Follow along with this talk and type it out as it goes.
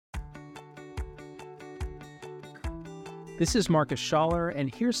This is Marcus Schaller,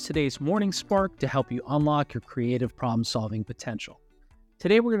 and here's today's Morning Spark to help you unlock your creative problem-solving potential.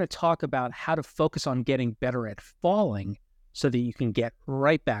 Today, we're going to talk about how to focus on getting better at falling so that you can get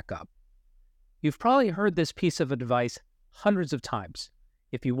right back up. You've probably heard this piece of advice hundreds of times.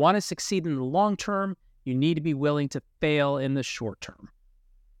 If you want to succeed in the long term, you need to be willing to fail in the short term.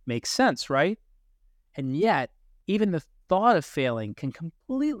 Makes sense, right? And yet, even the thought of failing can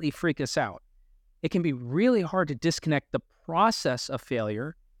completely freak us out. It can be really hard to disconnect the process of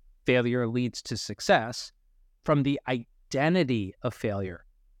failure leads to success, from the identity of failure.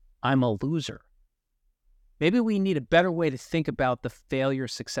 I'm a loser. Maybe we need a better way to think about the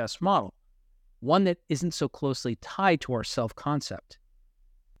failure-success model, one that isn't so closely tied to our self-concept.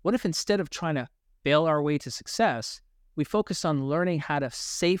 What if instead of trying to fail our way to success, we focus on learning how to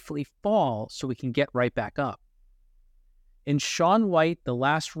safely fall so we can get right back up? In Shaun White, The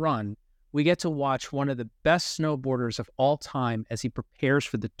Last Run, we get to watch one of the best snowboarders of all time as he prepares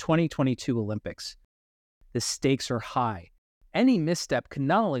for the 2022 Olympics. The stakes are high. Any misstep could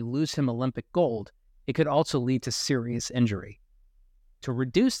not only lose him Olympic gold, it could also lead to serious injury. To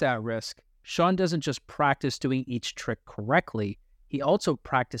reduce that risk, Shaun doesn't just practice doing each trick correctly, he also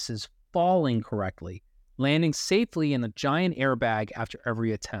practices falling correctly, landing safely in a giant airbag after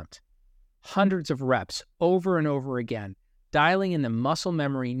every attempt. Hundreds of reps over and over again, dialing in the muscle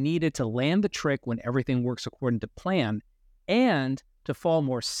memory needed to land the trick when everything works according to plan, and to fall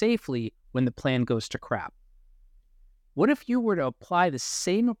more safely when the plan goes to crap. What if you were to apply the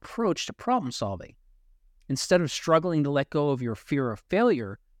same approach to problem solving? Instead of struggling to let go of your fear of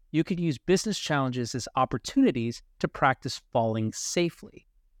failure, you could use business challenges as opportunities to practice falling safely.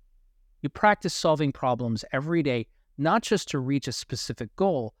 You practice solving problems every day, not just to reach a specific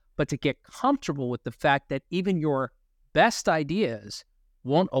goal, but to get comfortable with the fact that even your best ideas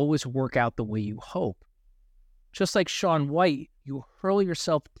won't always work out the way you hope. Just like Shaun White, you hurl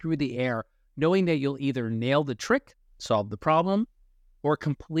yourself through the air knowing that you'll either nail the trick, solve the problem, or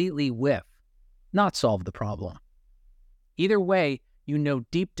completely whiff, not solve the problem. Either way, you know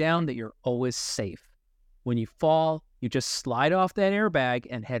deep down that you're always safe. When you fall, you just slide off that airbag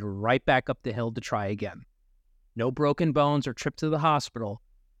and head right back up the hill to try again. No broken bones or trip to the hospital,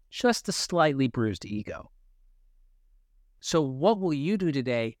 just a slightly bruised ego. So what will you do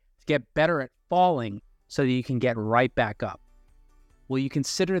today to get better at falling so that you can get right back up? Will you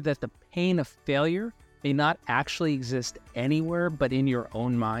consider that the pain of failure may not actually exist anywhere but in your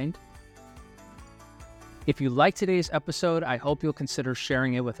own mind? If you like today's episode, I hope you'll consider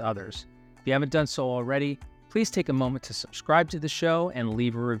sharing it with others. If you haven't done so already, please take a moment to subscribe to the show and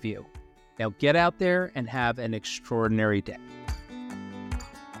leave a review. Now get out there and have an extraordinary day.